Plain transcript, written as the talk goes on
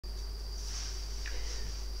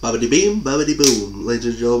Babbity beam, babbity boom. Ladies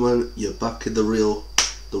and gentlemen, you're back in the real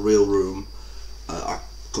room. I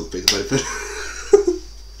couldn't think of anything.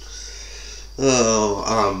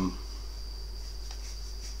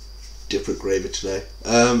 Different gravy today.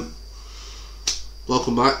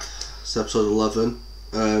 Welcome back. It's episode 11.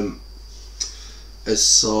 As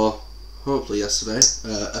saw, hopefully yesterday,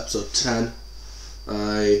 episode 10,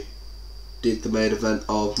 I did the main event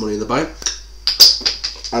of Money in the Bank.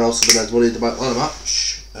 And also the next Money in the Bank ladder match.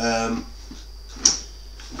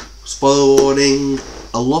 Spoiler warning,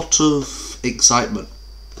 a lot of excitement.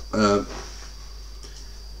 I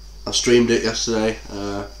streamed it yesterday.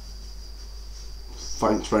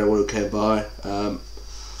 Thanks for anyone who came by.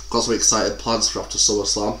 Got some exciting plans for after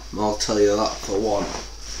SummerSlam. I'll tell you that for one.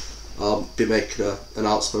 I'll be making an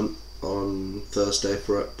announcement on Thursday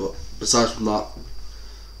for it. But besides from that,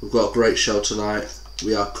 we've got a great show tonight.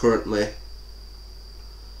 We are currently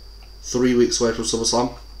 3 weeks away from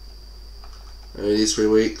SummerSlam. And in these 3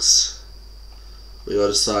 weeks, we got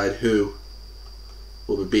to decide who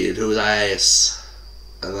will be beating who's ass.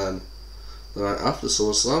 And then the night after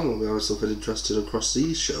SummerSlam, we'll be having something interesting across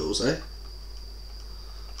these shows, eh?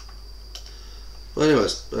 But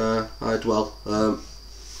anyways, I dwell.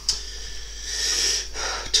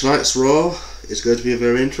 Tonight's Raw is going to be a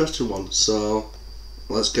very interesting one, so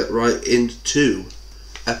let's get right into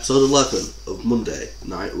episode 11 of Monday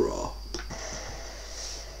Night Raw.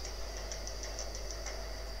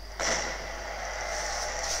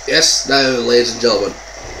 Yes, now, ladies and gentlemen,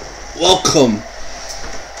 welcome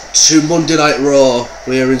to Monday Night Raw.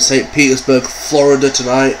 We are in St. Petersburg, Florida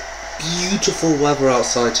tonight. Beautiful weather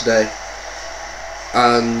outside today.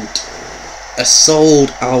 And a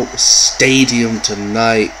sold out stadium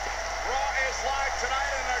tonight. Raw is live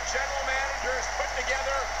tonight and our general manager has put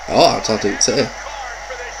together Oh, that's how to say it. card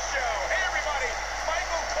for this show. Hey everybody,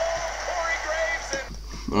 Michael Cole, Corey Graves,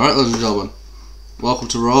 and Alright, ladies and gentlemen, welcome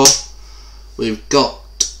to Raw. We've got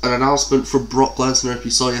an announcement from Brock Lesnar. If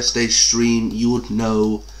you saw yesterday's stream, you would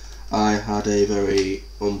know I had a very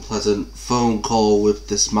unpleasant phone call with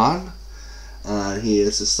this man. He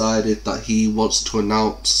has decided that he wants to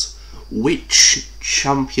announce which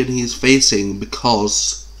champion he is facing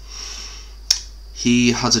because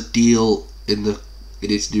he has a deal in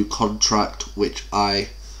his new contract which I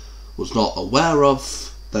was not aware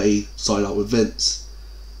of, that he signed out with Vince,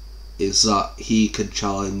 is that he can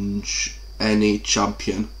challenge any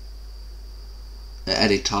champion at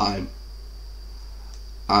any time.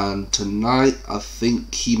 And tonight I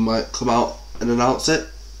think he might come out and announce it.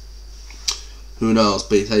 Who knows,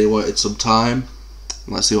 but he said he wanted some time.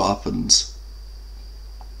 Let's see what happens.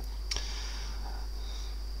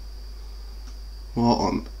 What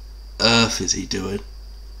on earth is he doing?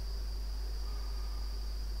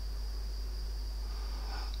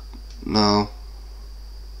 No.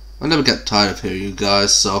 I never get tired of hearing you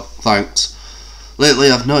guys, so thanks. Lately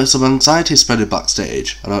I've noticed some anxiety spreading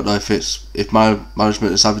backstage. I don't know if my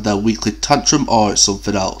management is having their weekly tantrum or it's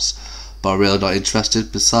something else. But I'm really not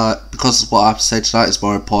interested, because what I have to say tonight is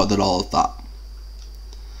more important than all of that.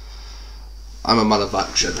 I'm a man of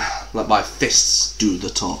action. Let my fists do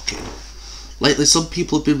the talking. Lately some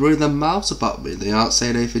people have been running their mouths about me and they aren't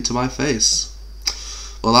saying anything to my face.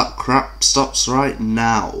 Well, that crap stops right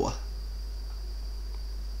now.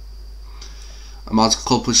 A man's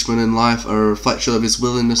accomplishment in life are a reflection of his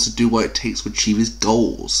willingness to do what it takes to achieve his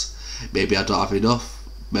goals. Maybe I don't have enough.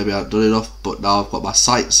 Maybe I haven't done enough, but now I've got my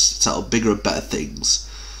sights set on bigger and better things.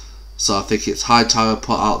 So I think it's high time I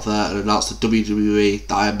put out there and announce to WWE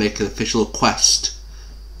that I am making an official request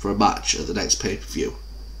for a match at the next pay-per-view.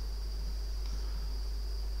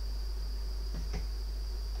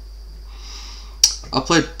 I've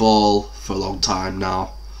played ball for a long time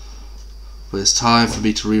now, but it's time for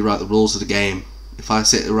me to rewrite the rules of the game. If I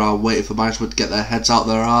sit around waiting for management to get their heads out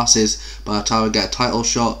their asses by the time I get a title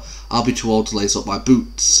shot, I'll be too old to lace up my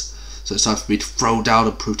boots. So it's time for me to throw down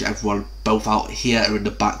and prove to everyone, both out here and in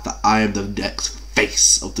the back, that I am the next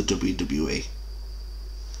face of the WWE.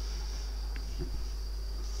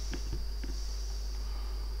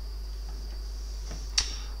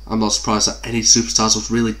 I'm not surprised that any superstars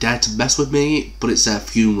would really dare to mess with me, but it's their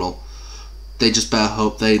funeral. They just better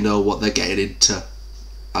hope they know what they're getting into.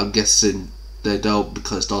 I'm guessing they don't,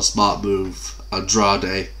 because it's not a smart move.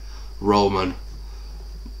 Andrade, Roman.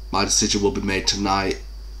 My decision will be made tonight,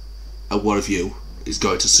 and one of you is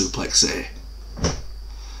going to Suplex City.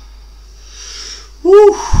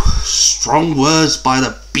 Woo! Strong words by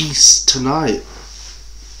the Beast tonight.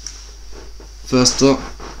 First up,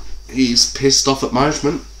 he's pissed off at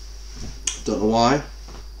management. Don't know why.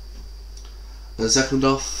 And second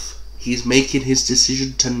off, he's making his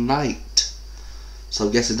decision tonight. So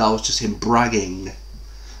I'm guessing that was just him bragging.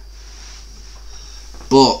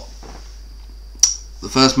 But the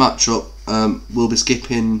first matchup, we'll be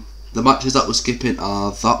skipping. The matches that we're skipping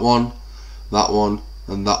are that one,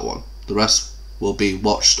 and that one. The rest will be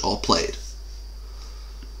watched or played.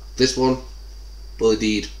 This one will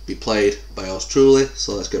indeed be played by yours truly,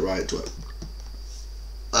 so let's get right into it.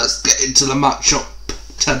 Let's get into the matchup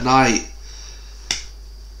tonight.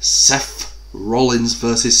 Seth Rollins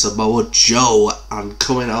versus Samoa Joe, and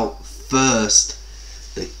coming out first,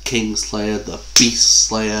 the Kingslayer, the Beast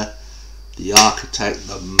Slayer, the Architect,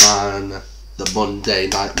 the Man, the Monday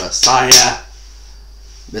Night Messiah,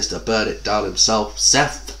 Mr. Burn It Down himself,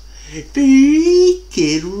 Seth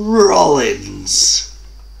freaking Rollins.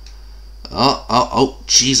 Oh,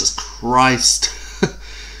 Jesus Christ.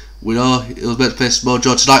 We know it was meant to face Samoa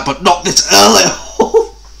Joe tonight, but not this early.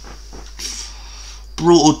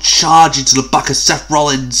 Brutal charge into the back of Seth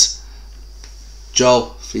Rollins.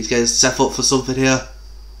 Joe, if he's getting Seth up for something here.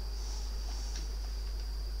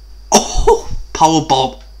 Oh,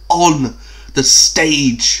 powerbomb on the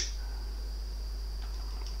stage.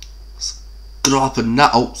 It's gonna happen now.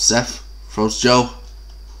 Oh, Seth throws Joe.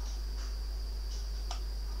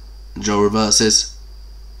 Joe reverses.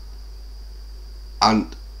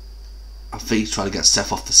 And I think he's trying to get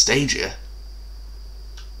Seth off the stage here.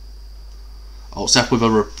 Oh, Seth with a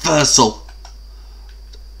reversal.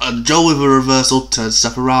 And Joe with a reversal turns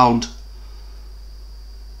Seth around.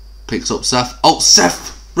 Picks up Seth. Oh,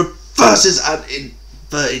 Seth reverses and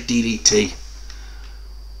inverted DDT.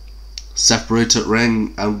 Seth Rollins at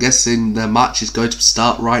ring. I'm guessing the match is going to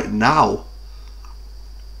start right now.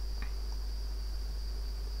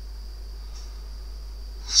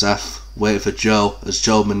 Seth waiting for Joe as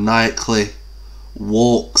Joe maniacally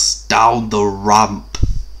walks down the ramp.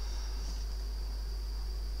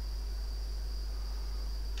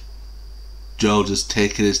 Joe just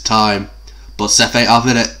taking his time, but Seth ain't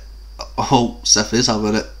having it. Oh, Seth is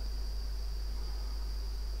having it.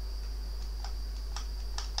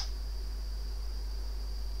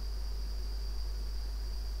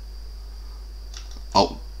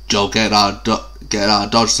 Oh, Joe getting out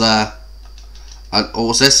of dodge there. And oh,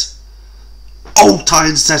 what's this? Oh,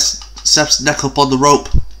 tying Seth's neck up on the rope,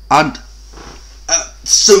 and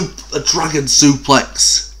a dragon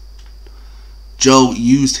suplex. Joe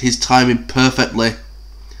used his timing perfectly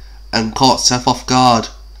and caught Seth off guard.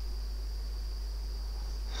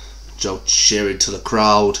 Joe cheering to the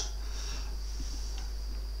crowd,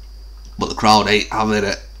 but the crowd ain't having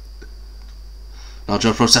it. Now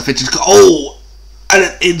Joe throws Seth into and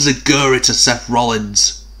an inaugural to Seth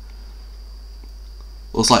Rollins.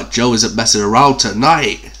 Looks like Joe isn't messing around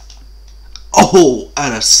tonight. Oh,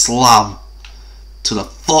 and a slam to the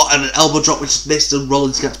foot and an elbow drop which is missed, and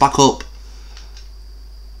Rollins gets back up.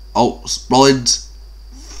 Oh, Rollins,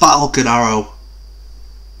 Falcon Arrow.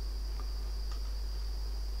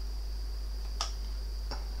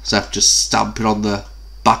 Seth just stamping on the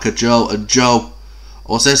back of Joe, and Joe,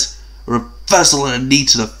 what's this? A reversal and a knee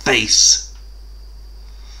to the face.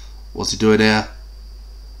 What's he doing here?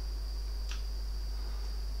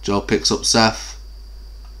 Joe picks up Seth.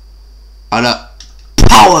 And a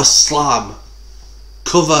power slam.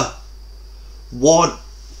 Cover. One.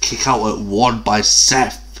 Kick out at one by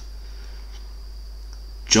Seth.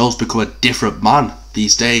 Joe's become a different man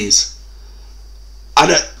these days.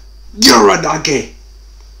 And a Uranage.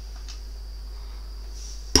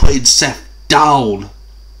 Putting Seth down.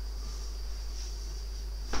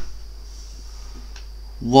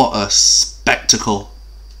 What a spectacle.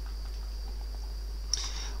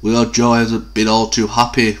 We know Joe hasn't been all too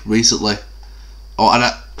happy recently. Oh, and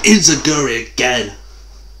a Inzaguri again.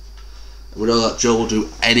 We know that Joe will do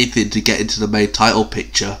anything to get into the main title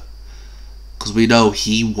picture, because we know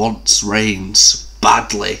he wants Reigns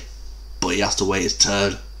badly, but he has to wait his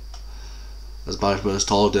turn, as management has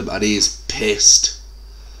told him, and he's pissed.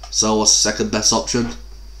 So what's the second best option?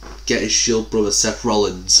 Get his Shield brother Seth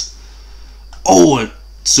Rollins. Oh, a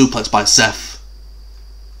suplex by Seth.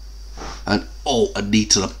 And oh, a knee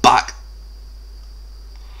to the back.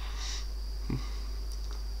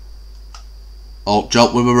 Oh,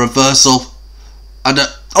 jump with a reversal. And a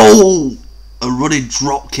running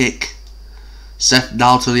drop kick. Seth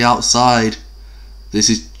now to the outside. This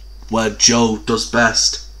is where Joe does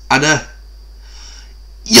best. And a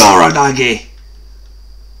Uranage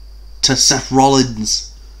to Seth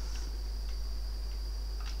Rollins.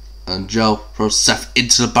 And Joe throws Seth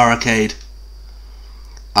into the barricade.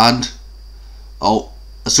 And oh,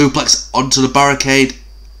 a suplex onto the barricade.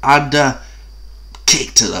 And a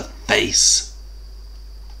kick to the face.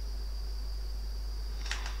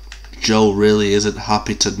 Joe really isn't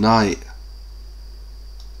happy tonight.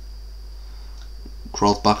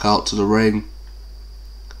 crawls back out to the ring.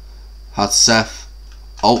 Had Seth.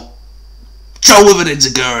 Oh, Joe with an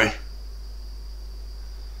enziguri.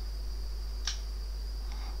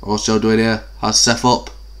 What's Joe doing here? Has Seth up.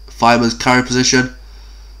 Fireman's carry position.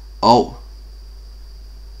 Oh.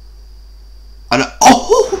 And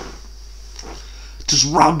oh! Just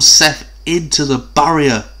rammed Seth into the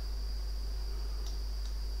barrier.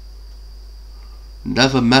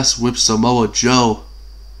 Never mess with Samoa Joe.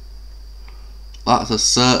 That's a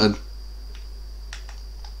certain.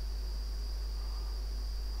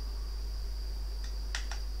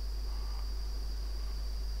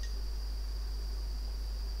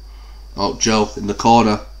 Oh, Joe in the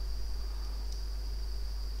corner.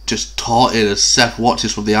 Just taunted as Seth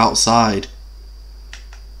watches from the outside.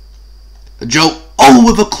 And Joe, oh,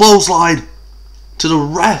 with a clothesline to the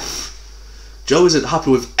ref. Joe isn't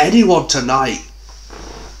happy with anyone tonight.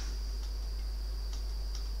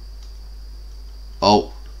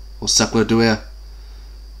 Oh, what's Seth going to do here?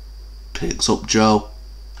 Picks up Joe.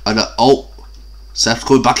 And oh, Seth's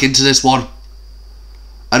going back into this one.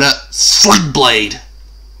 And a sling blade.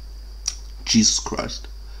 Jesus Christ.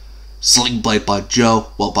 Sling blade by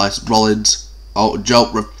Joe. Well, by Rollins. Oh,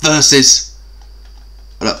 Joe reverses.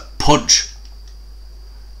 And a punch.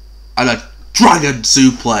 And a dragon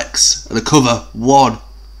suplex. And a cover. 1,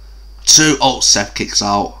 2. Oh, Seth kicks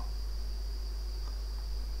out.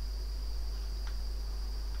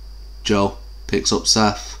 Joe picks up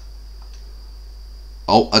Seth.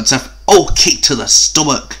 Oh, and Seth. Oh, kick to the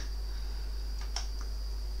stomach.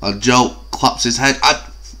 And Joe claps his head. And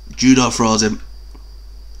Judo throws him.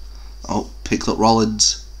 Oh, picks up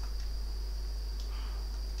Rollins.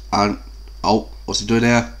 And oh, what's he doing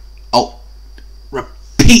here? Oh,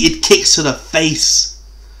 repeated kicks to the face.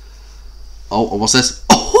 Oh, and what's this?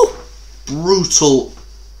 Oh, brutal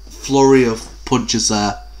flurry of punches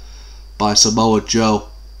there by Samoa Joe.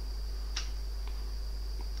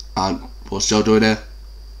 And what's Joe doing here?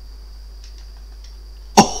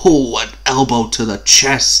 Oh, an elbow to the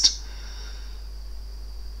chest.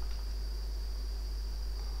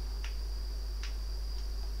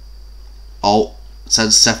 Oh,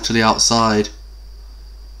 sends Seth to the outside.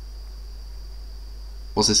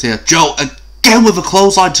 What's this here? Joe again with a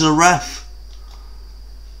clothesline to the ref.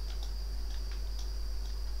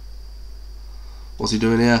 What's he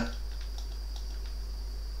doing here?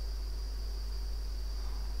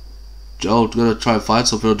 Joe's going to try and find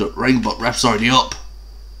something under the ring, but ref's already up.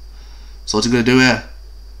 So what's he going to do here?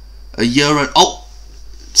 A Uran. Oh!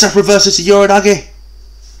 Seth reverses to Uranagi.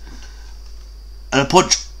 And a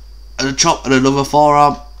punch. And a chop. And another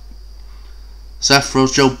forearm. Seth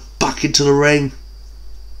throws Joe back into the ring.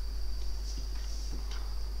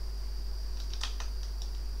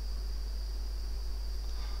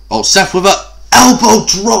 Oh, Seth with an elbow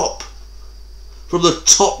drop from the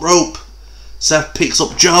top rope. Seth picks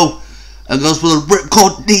up Joe and goes for the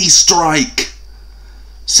ripcord knee strike.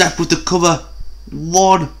 Seth with the cover.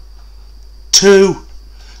 1, 2.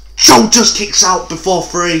 Joe just kicks out before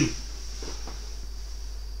 3.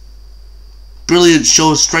 Brilliant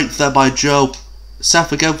show of strength there by Joe.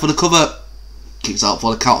 Seth again for the cover. Kicks out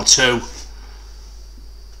for the count of 2.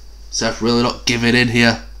 Seth really not giving in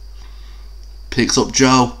here. Picks up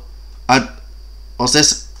Joe. And what's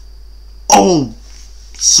this? Oh!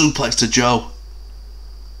 Suplex to Joe.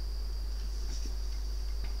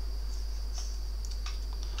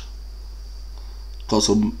 Got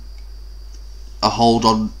a hold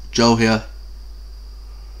on Joe here.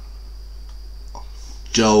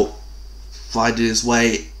 Joe finding his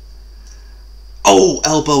way. Oh,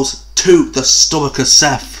 elbows to the stomach of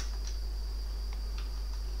Seth.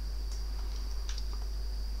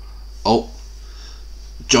 Oh,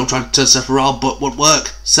 Joe trying to turn Seth around, but won't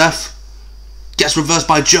work. Seth gets reversed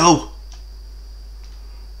by Joe.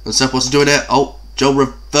 And Seth what's he doing here? Oh, Joe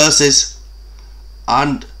reverses.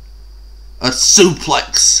 And a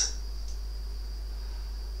suplex.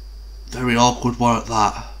 Very awkward one at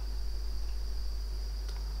that.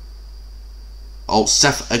 Oh,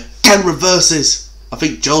 Seth again reverses. I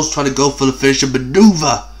think Joe's trying to go for the finishing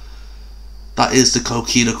maneuver. That is the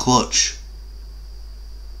Coquina clutch.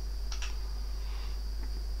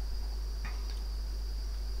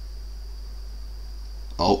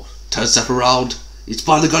 Oh, turns Seth around. He's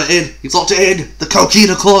finally got it in. He's locked it in. The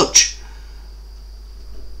Coquina clutch.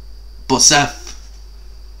 But Seth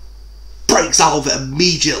breaks out of it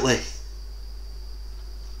immediately.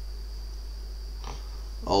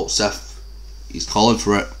 Oh, Seth, he's calling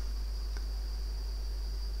for it.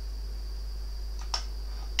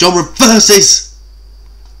 Joe reverses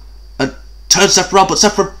and turns Seth around, but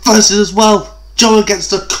Seth reverses as well. Joe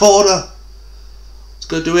against the corner. What's he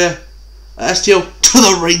going to do here? STO to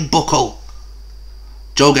the ring buckle.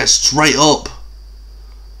 Joe gets straight up.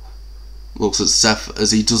 Looks at Seth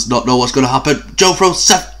as he does not know what's going to happen. Joe throws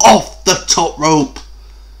Seth off the top rope.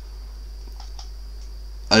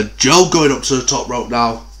 And Joe going up to the top rope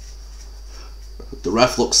now. The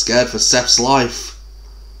ref looks scared for Seth's life.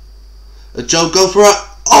 And Joe goes for it.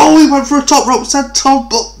 Oh, he went for a top rope senton,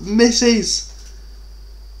 but misses.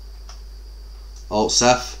 Oh,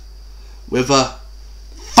 Seth with a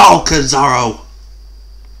Falcon's arrow.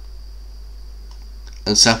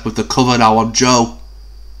 And Seth with the cover now on Joe.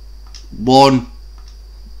 1.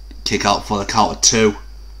 Kick out for the count of 2.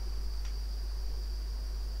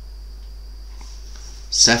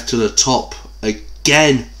 Seth to the top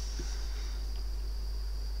again.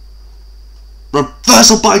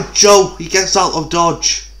 Reversal by Joe. He gets out of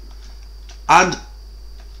dodge. And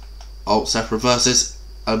oh, Seth reverses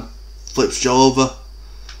and flips Joe over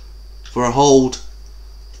for a hold.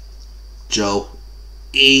 Joe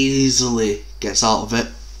easily gets out of it.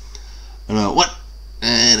 And a 1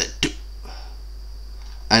 and a 2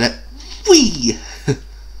 and a 3.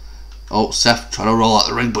 Oh, Seth trying to roll out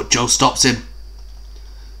the ring, but Joe stops him.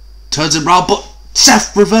 Turns him round, but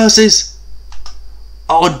Seth reverses.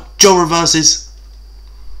 Oh, and Joe reverses.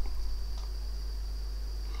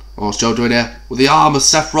 What's Joe doing here? With the arm of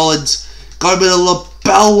Seth Rollins. Got him in a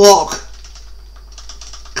lapel lock.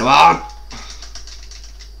 Come on.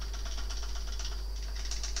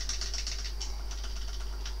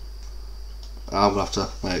 I'm going to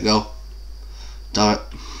have to let it go. Damn it.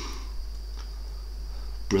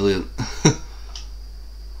 Brilliant.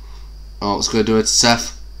 Oh, what's going to do it to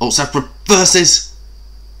Seth? Oh, Seth reverses.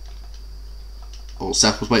 Oh,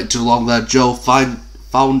 Seth was waiting too long there. Joe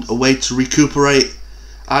found a way to recuperate.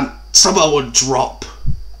 And Samoan drop.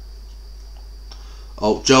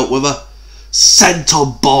 Oh, Joe with a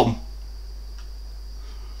senton bomb.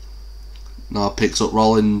 Now picks up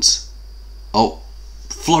Rollins. Oh,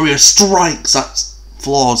 flurry of strikes. That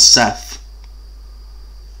floors Seth.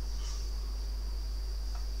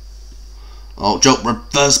 Oh, Joe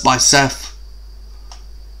reversed by Seth.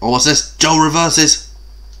 Oh, what's this? Joe reverses.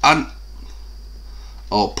 And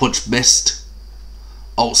oh, punch missed.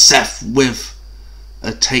 Oh, Seth with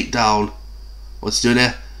a takedown. What's he doing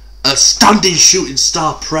here? A standing shooting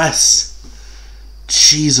star press.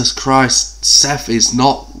 Jesus Christ. Seth is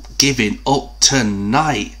not giving up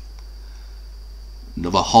tonight.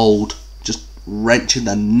 Another hold. Just wrenching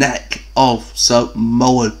the neck of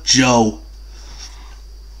Samoa Joe.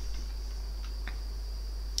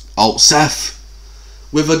 Oh, Seth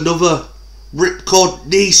with another ripcord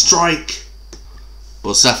knee strike.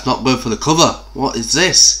 But Seth not going for the cover. What is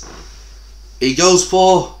this? He goes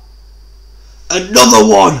for another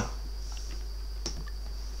one.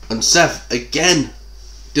 And Seth again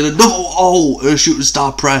did another a shooting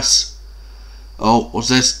star press. Oh, what's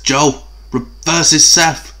this? Joe reverses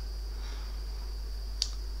Seth.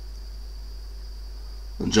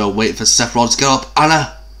 And Joe waiting for Seth Rollins to get up.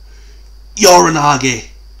 Anna Uranage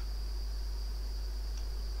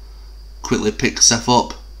quickly picks Seth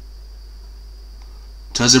up.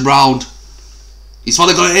 Turns him round. He's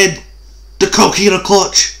finally got it in. The coquina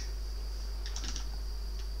clutch.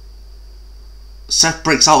 Seth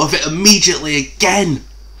breaks out of it immediately again.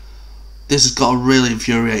 This has got to really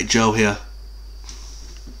infuriate Joe here.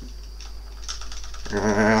 There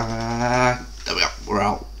we are. We're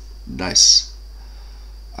out. Nice.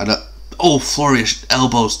 And oh, flurry of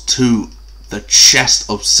elbows to the chest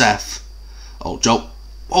of Seth. Oh, Joe.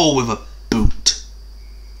 Oh, with a boot.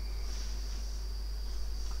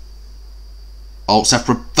 Oh, Seth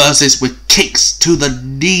reverses with kicks to the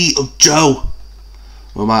knee of Joe.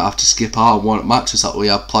 We might have to skip out on one matches that we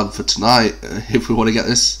have planned for tonight if we want to get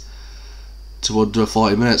this to under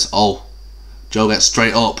 40 minutes. Oh, Joe gets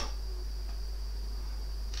straight up.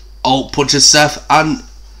 Oh, punches Seth and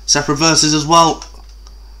Seth reverses as well.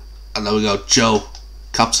 And there we go. Joe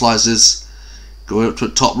capitalizes, going up to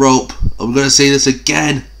the top rope. And we're going to see this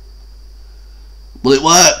again. Will it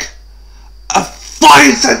work? A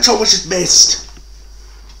flying senton which is missed.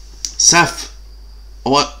 Seth,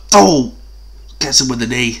 oh, gets him with the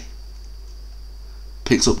knee.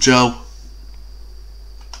 Picks up Joe.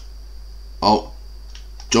 Oh,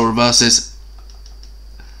 Joe reverses.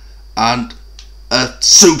 And a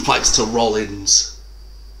suplex to Rollins.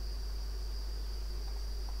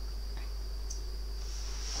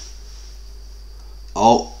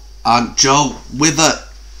 Oh, and Joe with a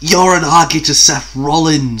Uranage to Seth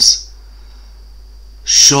Rollins.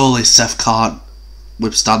 Surely Seth can't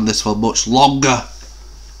withstand this for much longer.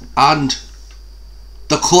 And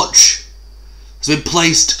the clutch has been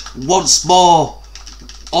placed once more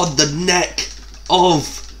on the neck of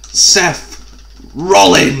Seth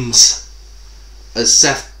Rollins as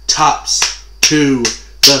Seth taps to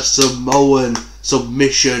the Samoan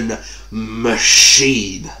submission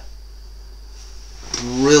machine.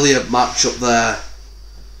 Brilliant matchup there.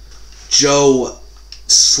 Joe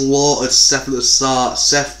slaughtered Seth at the start.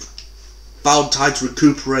 Seth found time to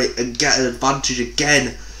recuperate and get an advantage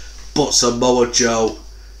again, but Samoa Joe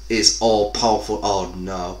is all powerful. Oh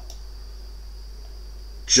no.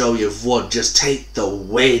 Joe, you've won. Just take the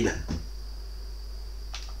win.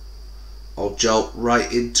 Oh, Joe,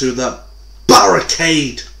 right into the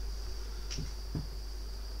barricade.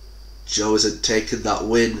 Joe isn't taking that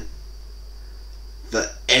win for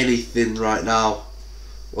anything right now.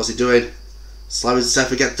 What's he doing? Slamming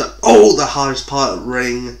Seth against the hardest part of the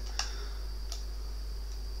ring.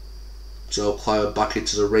 Joe climbing back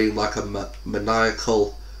into the ring like a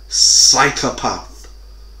maniacal psychopath.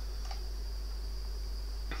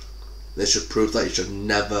 This should prove that he should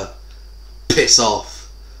never piss off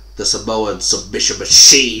the Samoan submission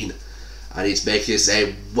machine, and he's making his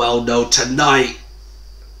name well known tonight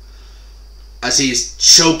as he's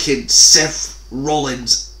choking Seth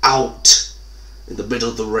Rollins out in the middle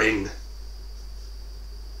of the ring.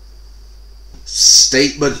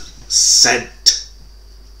 Statement sent.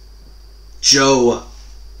 Joe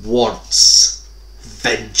wants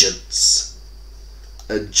vengeance,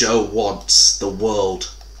 and Joe wants the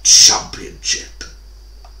World Championship.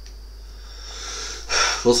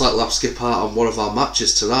 Looks like we'll have to skip out on one of our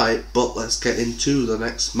matches tonight, but let's get into the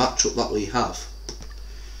next matchup that we have.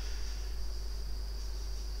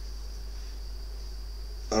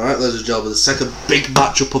 Alright, ladies and gentlemen, the second big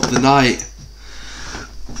matchup of the night.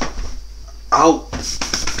 Out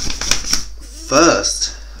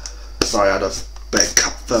first. Sorry, I had a bit of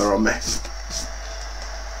cat fur on me.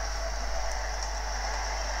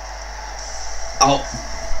 Out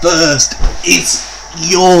first is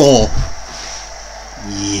your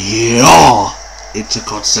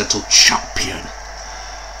Intercontinental Champion.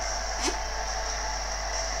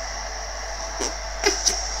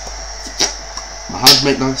 My hands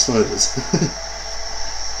make nice noises.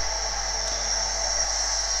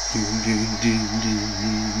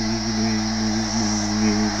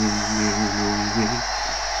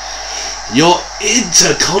 Your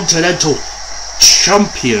Intercontinental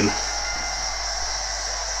Champion,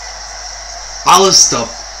 Aleister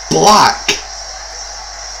Black,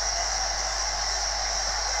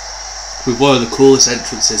 with one of the coolest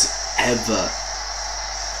entrances ever.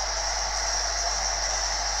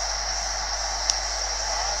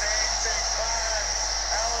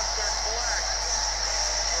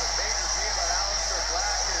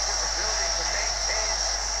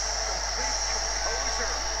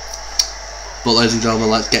 But ladies and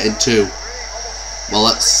gentlemen, let's get into, well,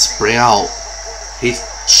 let's bring out his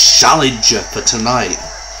challenger for tonight.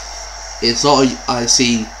 It's not an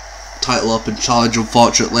IC title open challenge,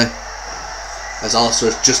 unfortunately, as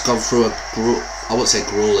Aleister has just gone through I wouldn't say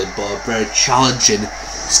grueling, but a very challenging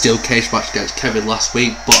steel cage match against Kevin last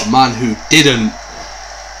week. But a man who didn't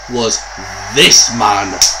was this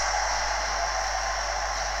man,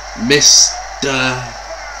 Mr.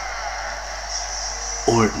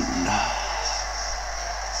 Orton.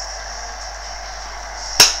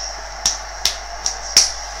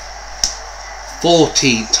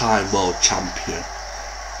 14-time world champion,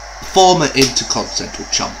 former Intercontinental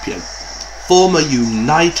champion, former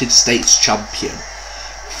United States champion,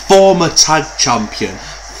 former tag champion,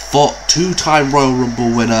 two-time Royal Rumble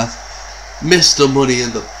winner, Mr. Money in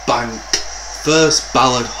the Bank, first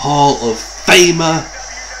ballot Hall of Famer,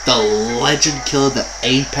 the legend killer, the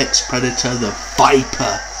apex predator, the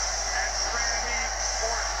Viper,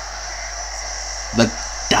 the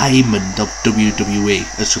diamond of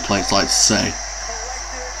WWE, as Triple H likes to say,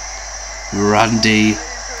 Randy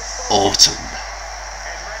Orton.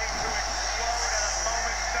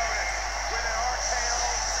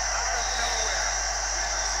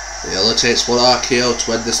 The Yellow takes one RKO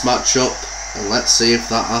to end this matchup, and let's see if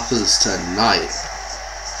that happens tonight.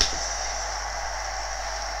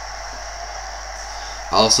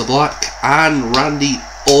 Aleister Black and Randy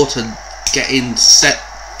Orton getting set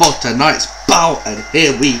for tonight's bout, and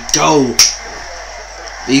here we go.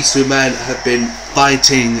 These two men have been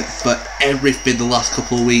fighting for everything the last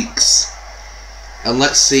couple of weeks, and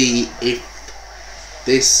let's see if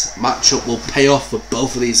this matchup will pay off for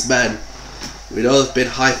both of these men. We know they've been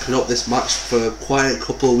hyping up this match for quite a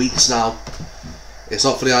couple of weeks now. It's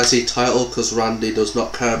not for the IC title because Randy does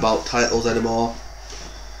not care about titles anymore,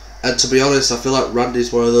 and to be honest, I feel like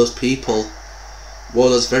Randy's one of those people, one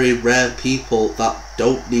of those very rare people that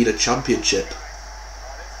don't need a championship.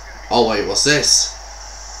 Oh wait, what's this?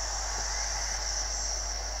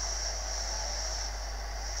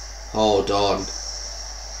 Hold on.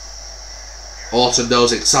 Orton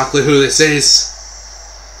knows exactly who this is.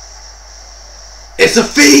 It's a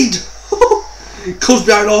Fiend! Comes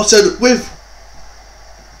behind Orton with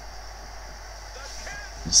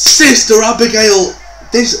Sister Abigail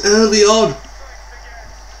this early on.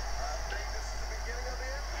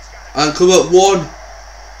 And come at 1,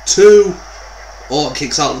 2. Orton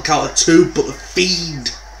kicks out the count of 2, but the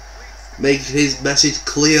Fiend making his message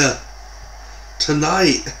clear.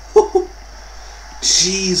 Tonight.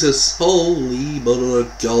 Jesus, holy mother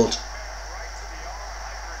of God.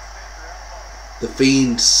 The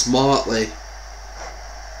Fiend smartly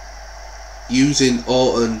using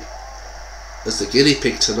Orton as the guinea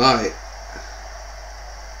pig tonight.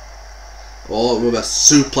 Orton with a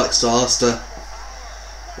suplex to Aleister.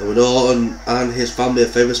 And with Orton and his family are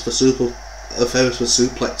famous for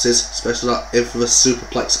suplexes, especially that infamous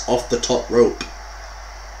superplex off the top rope.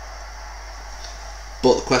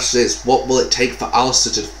 But the question is, what will it take for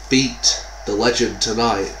Aleister to defeat the legend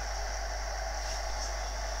tonight?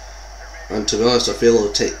 And to be honest, I feel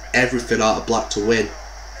it'll take everything out of Black to win,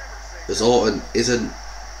 as Orton isn't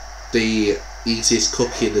the easiest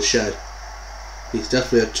cookie in the shed. He's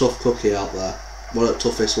definitely a tough cookie out there, one of the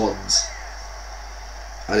toughest ones,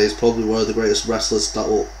 and he's probably one of the greatest wrestlers that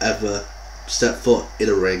will ever step foot in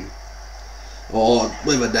a ring, or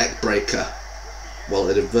with a neck breaker, well,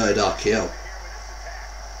 an inverted RKO.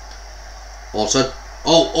 Orton,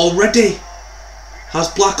 already has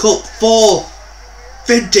Black up for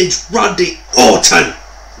vintage Randy Orton.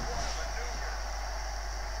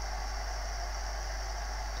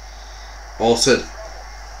 Orton,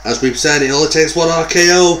 as we've said, it only takes 1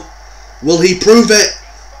 RKO. Will he prove it?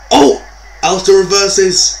 Oh, Aleister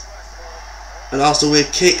reverses. And Aleister with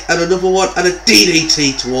a kick and another one and a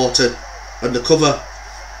DDT to Orton. Undercover.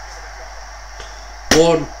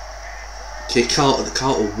 1. Kick out at the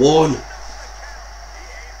count of 1.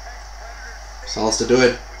 What's Aleister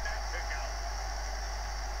doing?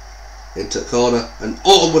 Into the corner, and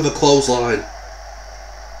Orton with a clothesline.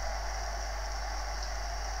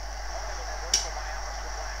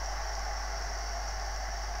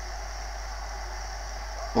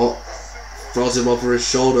 Oh, throws him over his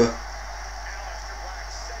shoulder.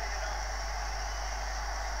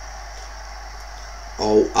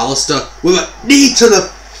 Oh, Aleister with a knee to the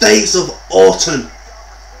face of Orton.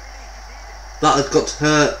 That has got to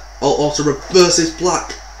hurt. Oh, Orton reverses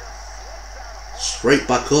Black. Straight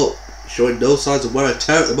back up, showing no signs of wear and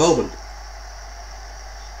tear at the moment.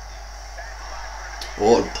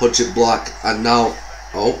 Orton punching Black, and now,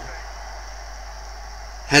 oh,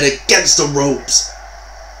 head against the ropes.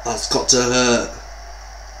 That's got to hurt.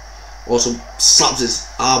 Orton slaps his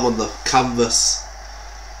arm on the canvas.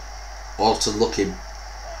 Orton looking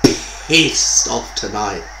pissed off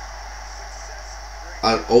tonight.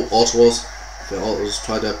 And oh, Orton was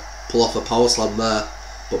trying to pull off a power slam there,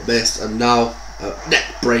 but missed. And now a neck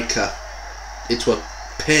breaker into a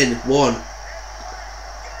pin. 1.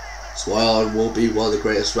 So Orton will be one of the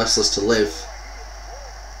greatest wrestlers to live.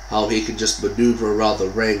 How he can just maneuver around the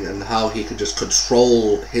ring and how he can just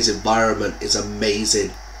control his environment is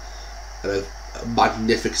amazing. And a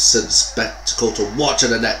magnificent spectacle to watch,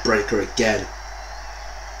 and a neck breaker again.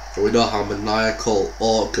 So we know how maniacal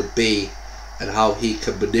Orton could be and how he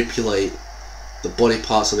can manipulate the body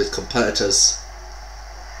parts of his competitors.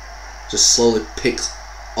 Just slowly picks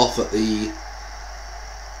off at the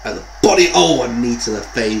body. Oh, a knee to the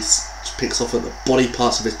face. Just picks off at the body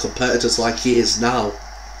parts of his competitors like he is now.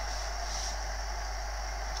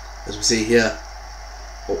 As we see here,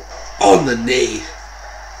 oh, on the knee.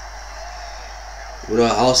 We know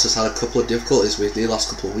Aleister's had a couple of difficulties with his knee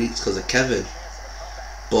last couple of weeks because of Kevin,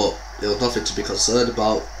 but there's nothing to be concerned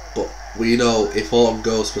about. But we know if Orton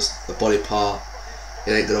goes for the body part,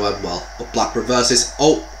 it ain't going to end well. But Black reverses.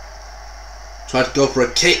 Oh, tried to go for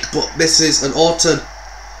a kick but misses, and Orton,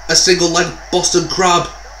 a single leg Boston Crab.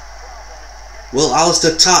 Will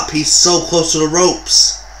Aleister tap? He's so close to the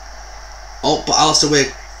ropes. Oh, but Aleister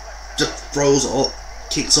with just throws or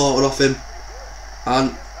kicks Orton off him.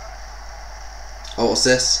 And oh, what's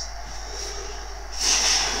this?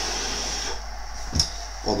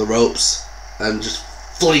 On the ropes, and just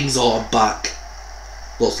flings Orton back.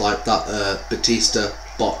 Looks like that Batista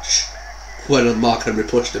botch when Mark Henry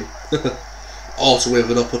pushed him. Orton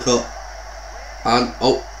with an uppercut, and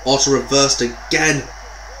oh, Orton reversed again.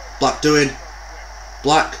 Black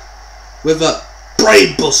with a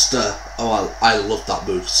brainbuster. Oh, I love that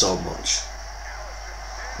move so much.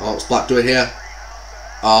 Oh, what's Black doing here?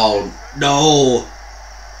 Oh no,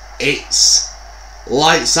 it's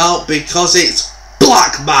lights out because it's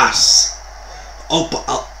Black Mass. Oh, but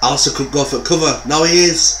Aleister could go for cover. Now he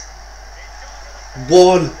is.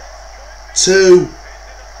 1, 2.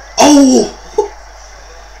 Oh!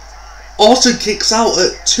 Orton kicks out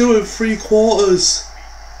at 2 3/4.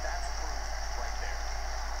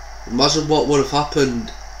 Imagine what would have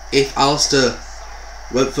happened if Aleister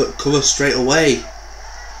went for cover straight away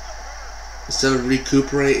instead of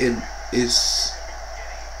recuperating his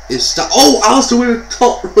oh, Aleister with a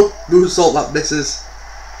top rope moonsault that misses.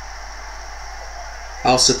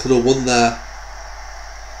 Aleister could have won there.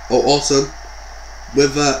 Oh, Orton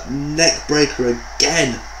with a neck breaker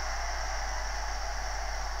again.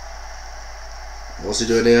 What's he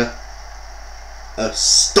doing here? A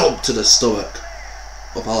stomp to the stomach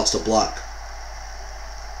of Aleister Black.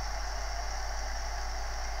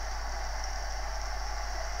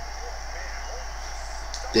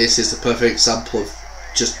 This is the perfect example of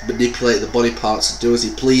just manipulating the body parts and do as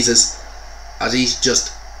he pleases, as he's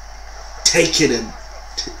just taking him,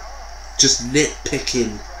 just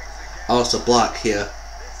nitpicking Aleister Black here.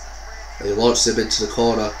 And he launches him into the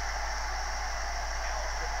corner.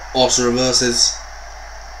 Orton reverses,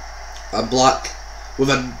 and Black with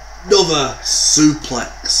another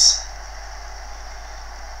suplex.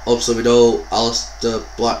 Obviously we know Aleister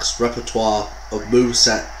Black's repertoire of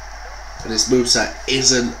moveset, and his moveset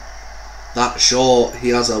isn't that short. He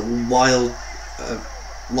has a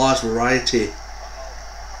large variety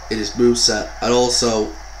in his moveset, and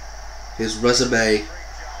also his resume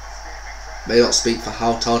may not speak for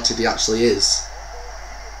how talented he actually is.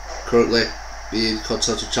 Currently being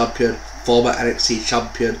Continental Champion, former NXT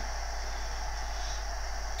Champion,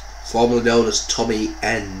 formerly known as Tommy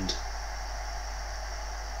End.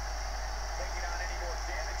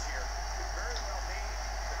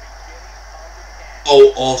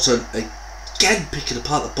 Oh, Orton again picking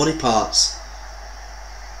apart the body parts.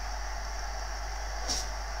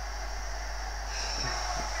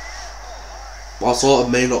 Whilst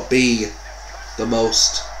Orton may not be the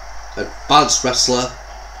most advanced wrestler,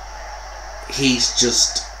 he's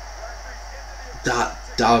just that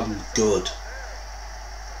damn good.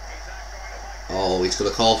 Oh, he's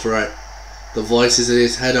gonna call for it. The voices in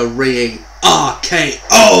his head are ringing.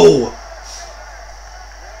 RKO!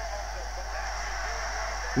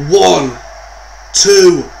 1,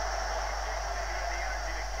 2.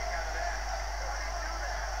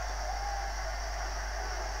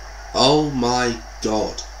 Oh my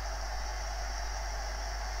god.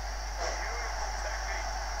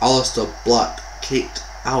 Aleister Black kicked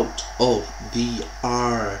out of the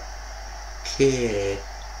RKO.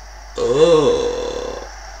 Oh,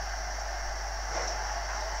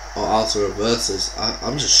 Aleister reverses.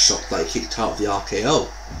 I'm just shocked that he kicked out of the RKO.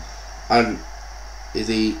 And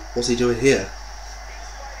what's he doing here?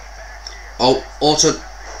 Oh, Orton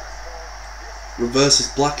reverses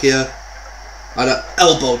Black here, and an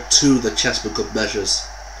elbow to the chest for good measures.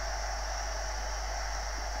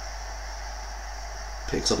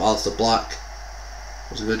 Picks up Aleister Black.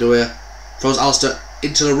 What's he going to do here? Throws Aleister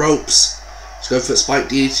into the ropes. He's going for a spike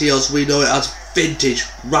DDT, as we know it as vintage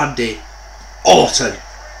Randy Orton.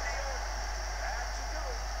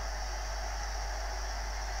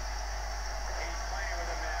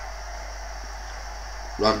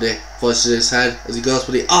 Randy voices his head as he goes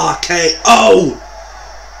for the RKO.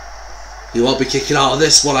 He won't be kicking out of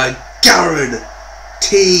this one, I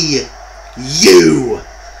guarantee you.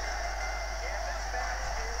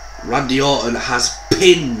 Randy Orton has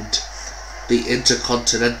pinned the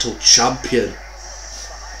Intercontinental Champion.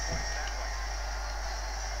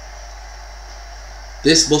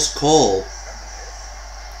 This must call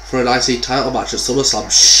for an IC title match at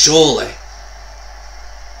SummerSlam, surely.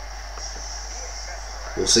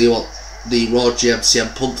 We'll see what the Raw GM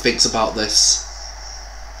CM Punk thinks about this.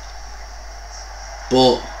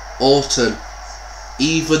 But Orton,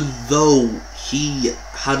 even though he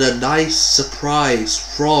had a nice surprise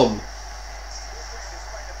from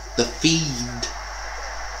The Fiend,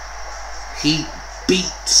 he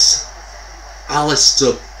beats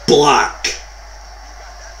Aleister Black.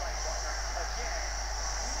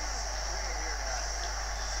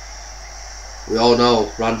 We all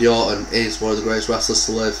know Randy Orton is one of the greatest wrestlers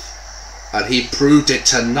to live, and he proved it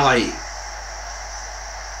tonight.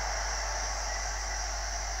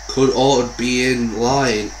 Could Orton be in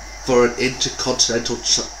line for an Intercontinental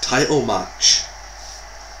title match?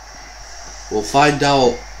 We'll find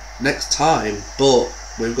out next time, but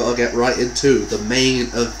we've got to get right into the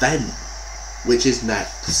main event, which is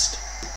next.